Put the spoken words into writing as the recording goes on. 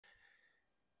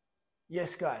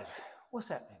Yes, guys, what's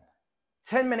happening?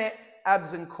 10-minute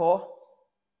abs and core.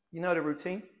 You know the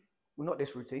routine. Well, not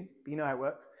this routine, but you know how it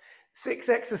works. 6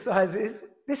 exercises.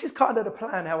 This is kind of the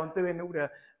plan how I'm doing all the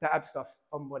ab stuff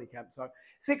on Body Camp. So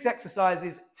 6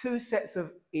 exercises, 2 sets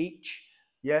of each.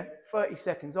 Yeah, 30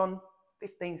 seconds on,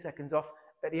 15 seconds off.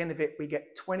 At the end of it, we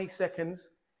get 20 seconds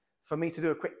for me to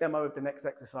do a quick demo of the next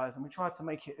exercise. And we try to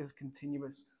make it as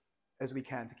continuous as we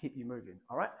can to keep you moving,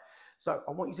 all right? So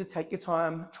I want you to take your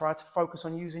time, try to focus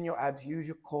on using your abs, use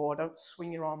your core, don't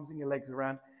swing your arms and your legs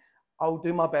around. I'll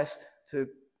do my best to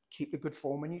keep the good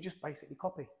form and you just basically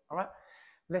copy, all right?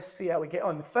 Let's see how we get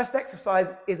on. The first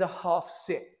exercise is a half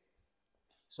sit.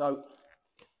 So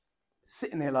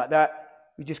sitting there like that,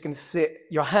 you're just gonna sit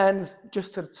your hands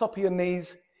just to the top of your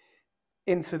knees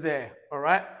into there, all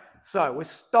right? So we're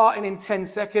starting in 10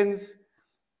 seconds.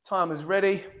 Timer's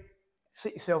ready.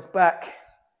 Sit yourself back.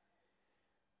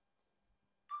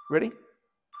 Ready?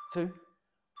 2,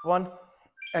 1,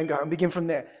 and go. And begin from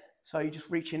there. So you're just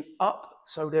reaching up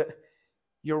so that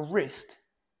your wrist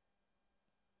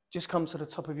just comes to the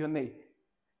top of your knee.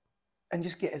 And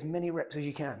just get as many reps as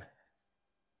you can.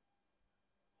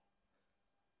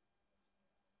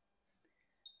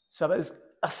 So as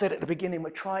I said at the beginning, we're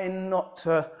trying not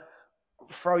to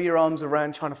throw your arms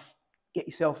around, trying to get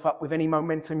yourself up with any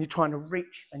momentum. You're trying to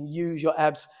reach and use your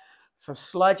abs. So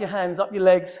slide your hands up your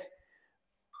legs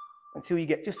until you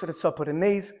get just to the top of the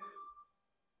knees.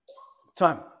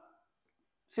 Time.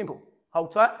 Simple.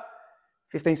 Hold tight.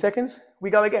 15 seconds. We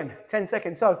go again. 10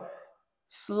 seconds. So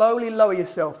slowly lower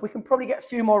yourself. We can probably get a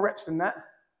few more reps than that.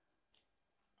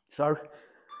 So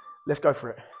let's go for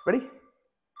it. Ready?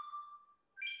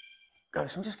 Go.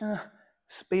 So I'm just going to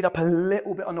speed up a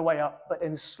little bit on the way up, but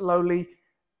then slowly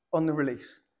on the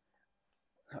release.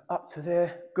 So up to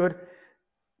there. Good.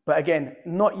 But again,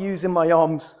 not using my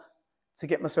arms to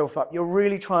get myself up. You're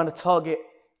really trying to target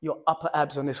your upper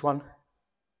abs on this one.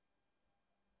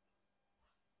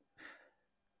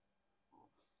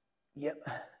 Yep.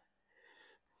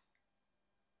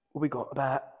 What we got?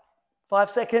 About 5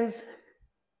 seconds.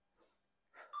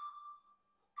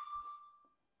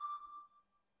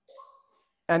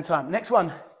 And time. Next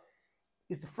one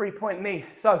is the 3-point knee.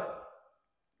 So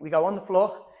we go on the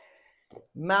floor,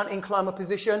 mountain climber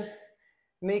position.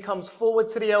 Knee comes forward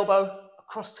to the elbow,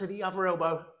 across to the other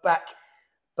elbow, back,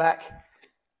 back,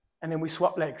 and then we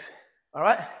swap legs, all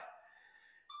right?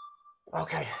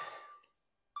 Okay,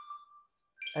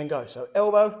 and go. So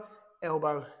elbow,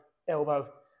 elbow, elbow,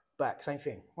 back, same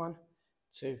thing. 1,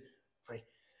 2, 3,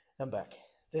 and back.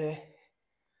 There,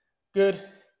 good.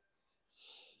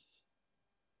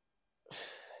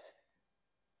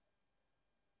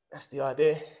 That's the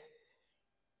idea.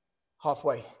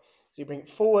 Halfway. So you bring it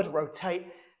forward, rotate.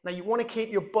 Now you want to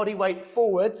keep your body weight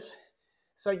forwards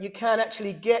so you can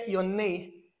actually get your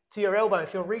knee to your elbow.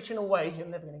 If you're reaching away, you're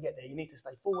never going to get there. You need to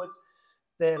stay forwards,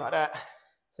 there like that.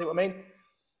 See what I mean?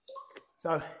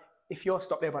 So if you're,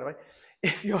 stop there by the way,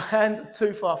 if your hands are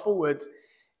too far forwards,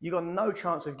 you've got no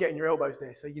chance of getting your elbows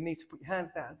there. So you need to put your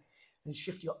hands down and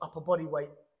shift your upper body weight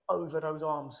over those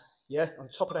arms, yeah, on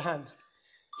top of the hands.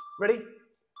 Ready?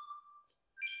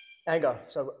 And go.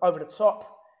 So over the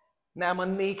top. Now my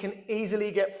knee can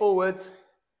easily get forwards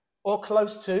or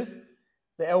close to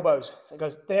the elbows. So it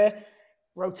goes there,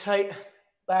 rotate,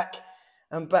 back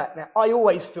and back. Now I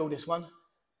always feel this one.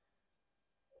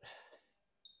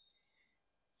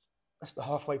 That's the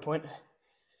halfway point.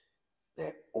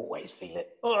 There, always feel it.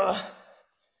 Ugh.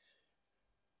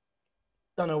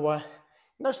 Don't know why.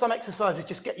 You know, some exercises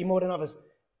just get you more than others.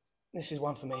 This is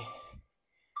one for me.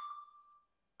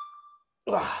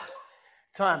 Ugh.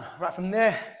 Time. Right from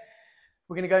there,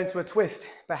 we're going to go into a twist.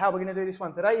 But how we're going to do this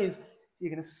one today is you're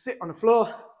going to sit on the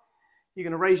floor. You're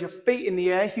going to raise your feet in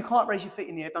the air. If you can't raise your feet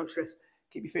in the air, don't stress.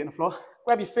 Keep your feet on the floor.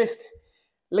 Grab your fist,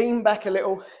 lean back a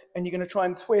little, and you're going to try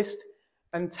and twist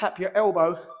and tap your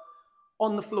elbow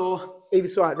on the floor either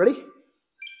side. Ready?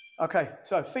 Okay,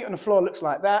 so feet on the floor looks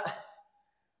like that.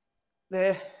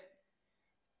 There.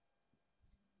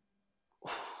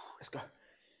 Let's go.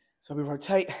 So we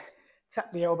rotate,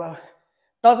 tap the elbow.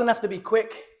 Doesn't have to be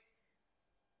quick.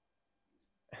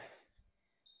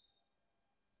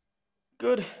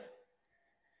 Good.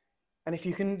 And if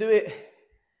you can do it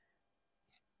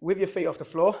with your feet off the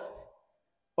floor,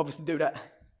 obviously do that.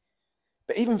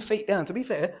 But even feet down, to be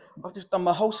fair, I've just done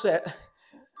my whole set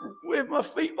with my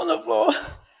feet on the floor.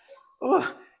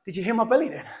 Oh, did you hear my belly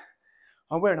then?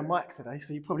 I'm wearing a mic today,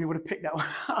 so you probably would have picked that one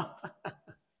up.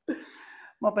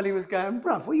 My belly was going,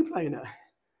 bruv, what are you playing at?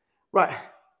 Right,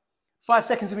 5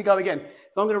 seconds and we go again.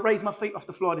 So I'm going to raise my feet off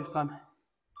the floor this time.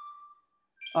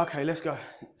 Okay, let's go.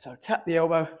 So tap the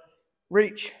elbow,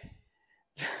 reach,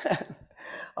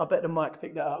 I bet the mic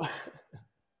picked that up.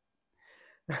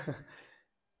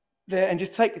 There, and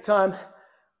just take your time,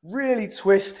 really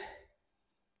twist.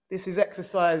 This is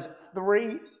exercise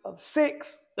 3 of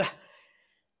 6.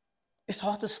 It's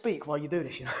hard to speak while you do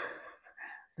this, you know.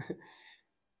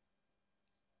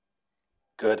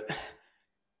 Good.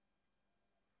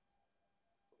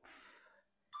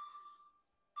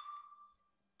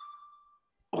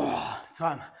 Oh,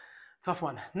 time. Tough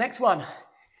one. Next one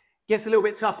gets a little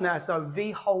bit tough now. So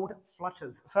V hold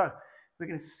flutters. So we're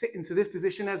going to sit into this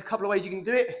position. There's a couple of ways you can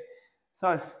do it.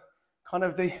 So kind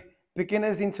of the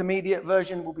beginner's intermediate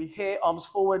version will be here, arms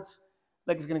forwards.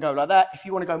 Leg is going to go like that. If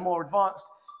you want to go more advanced,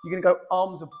 you're going to go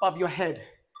arms above your head.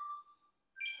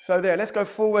 So there, let's go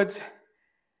forwards.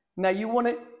 Now you want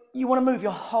to move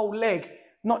your whole leg,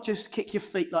 not just kick your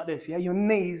feet like this. Yeah, your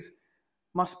knees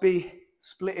must be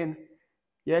splitting.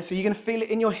 Yeah, so you're going to feel it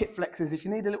in your hip flexors. If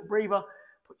you need a little breather,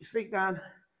 put your feet down,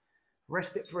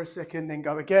 rest it for a second, then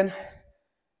go again.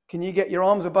 Can you get your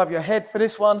arms above your head for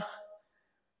this one?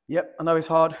 Yep, I know it's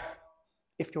hard.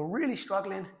 If you're really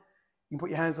struggling, you can put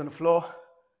your hands on the floor,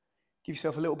 give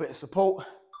yourself a little bit of support.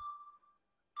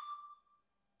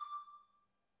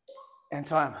 And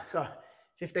time. So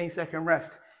 15-second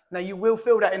rest. Now you will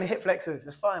feel that in the hip flexors.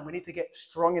 That's fine. We need to get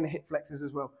strong in the hip flexors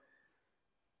as well.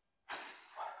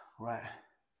 Right.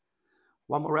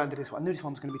 One more round of this one. I knew this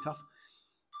one was going to be tough.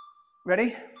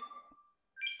 Ready?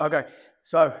 Okay.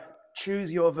 So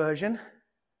choose your version.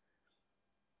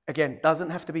 Again, doesn't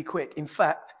have to be quick. In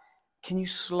fact, can you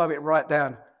slow it right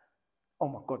down? Oh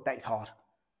my God, that is hard.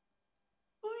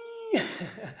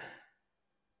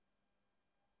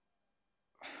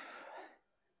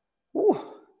 Ooh.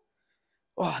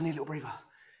 Oh, I need a little breather.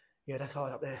 Yeah, that's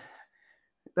hard up there.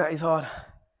 That is hard.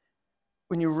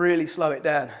 When you really slow it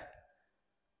down.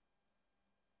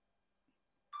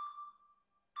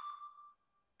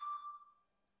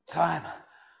 Time.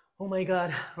 Oh my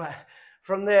God. Right.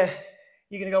 From there,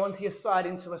 you're going to go onto your side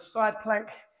into a side plank,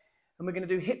 and we're going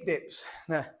to do hip dips.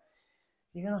 Now,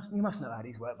 you must know how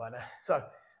these work by now. So,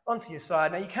 onto your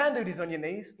side. Now, you can do these on your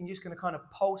knees, and you're just going to kind of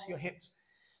pulse your hips.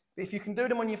 If you can do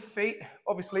them on your feet,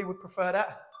 obviously we'd prefer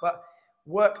that, but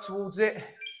work towards it.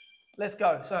 Let's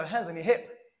go. So, hands on your hip.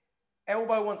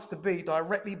 Elbow wants to be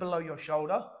directly below your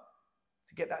shoulder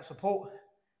to get that support.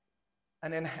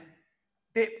 And then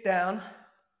dip down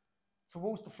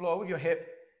towards the floor with your hip,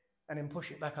 and then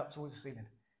push it back up towards the ceiling.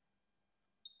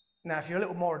 Now, if you're a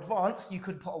little more advanced, you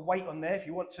could put a weight on there if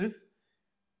you want to.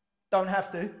 Don't have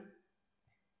to.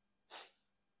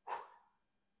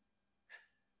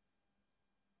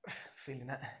 Feeling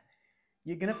that?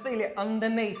 You're going to feel it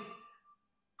underneath.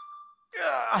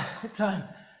 Time.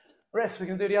 Rest. We're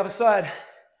going to do the other side.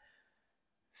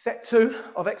 Set 2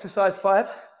 of exercise 5.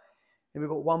 Then we've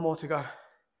got one more to go.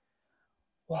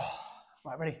 Whoa.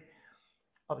 Right, ready?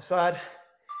 Other side.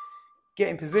 Get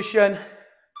in position.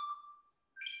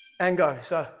 And go.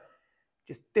 So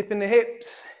just dipping the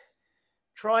hips.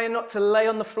 Trying not to lay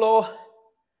on the floor.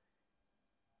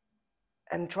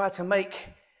 And try to make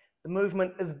the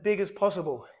movement as big as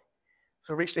possible.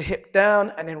 So reach the hip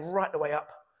down and then right the way up.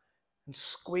 And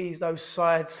squeeze those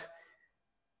sides.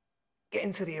 Get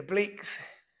into the obliques.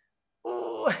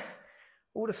 Ooh,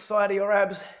 all the side of your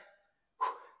abs.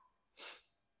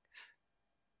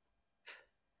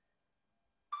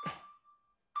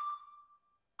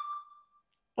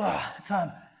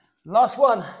 Time. Last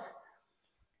one.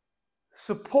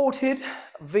 Supported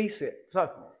V-sit. So, you're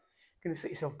going to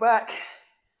sit yourself back.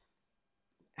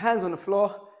 Hands on the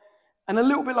floor. And a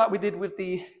little bit like we did with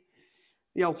the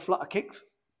old flutter kicks.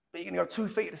 But you're going to go 2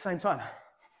 feet at the same time.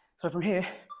 So from here,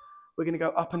 we're going to go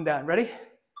up and down. Ready?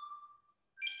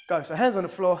 Go. So hands on the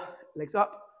floor, legs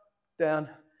up, down.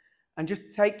 And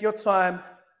just take your time.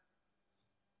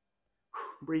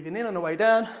 Breathing in on the way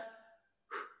down.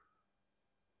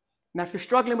 Now, if you're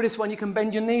struggling with this one, you can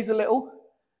bend your knees a little.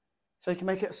 So you can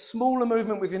make it a smaller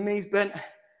movement with your knees bent.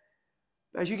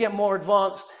 But as you get more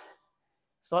advanced,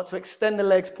 start to extend the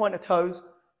legs, point the toes,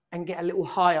 and get a little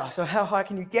higher. So how high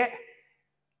can you get?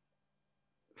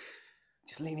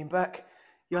 Just leaning back.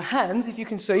 Your hands, if you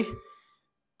can see,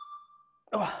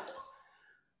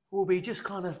 will be just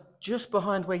kind of just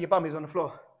behind where your bum is on the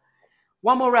floor.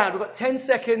 One more round. We've got 10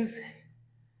 seconds,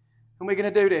 and we're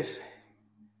going to do this.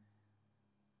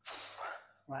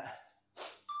 Right.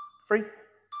 3,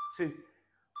 2,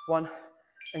 1,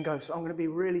 and go. So I'm going to be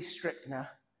really strict now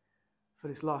for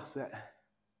this last set.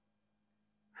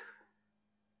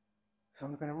 So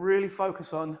I'm going to really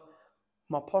focus on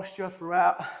my posture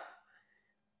throughout,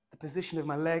 the position of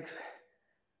my legs,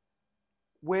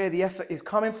 where the effort is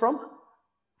coming from,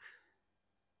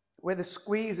 where the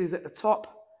squeeze is at the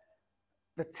top,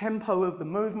 the tempo of the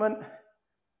movement.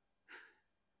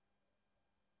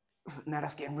 Now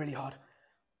that's getting really hard.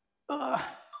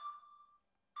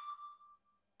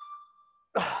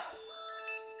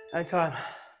 And time.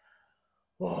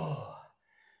 Whoa.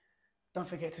 Don't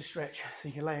forget to stretch so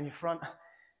you can lay on your front.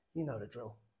 You know the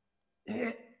drill.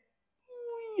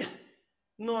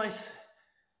 Nice.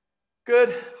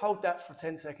 Good. Hold that for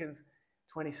 10 seconds,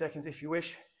 20 seconds if you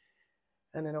wish.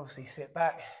 And then obviously sit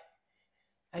back.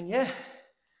 And yeah.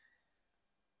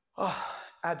 Oh,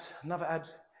 abs, another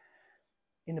abs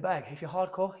in the bag. If you're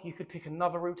hardcore, you could pick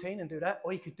another routine and do that,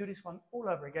 or you could do this one all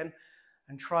over again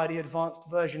and try the advanced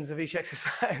versions of each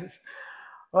exercise.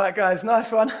 All right, guys,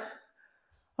 nice one.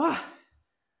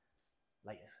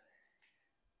 Laters.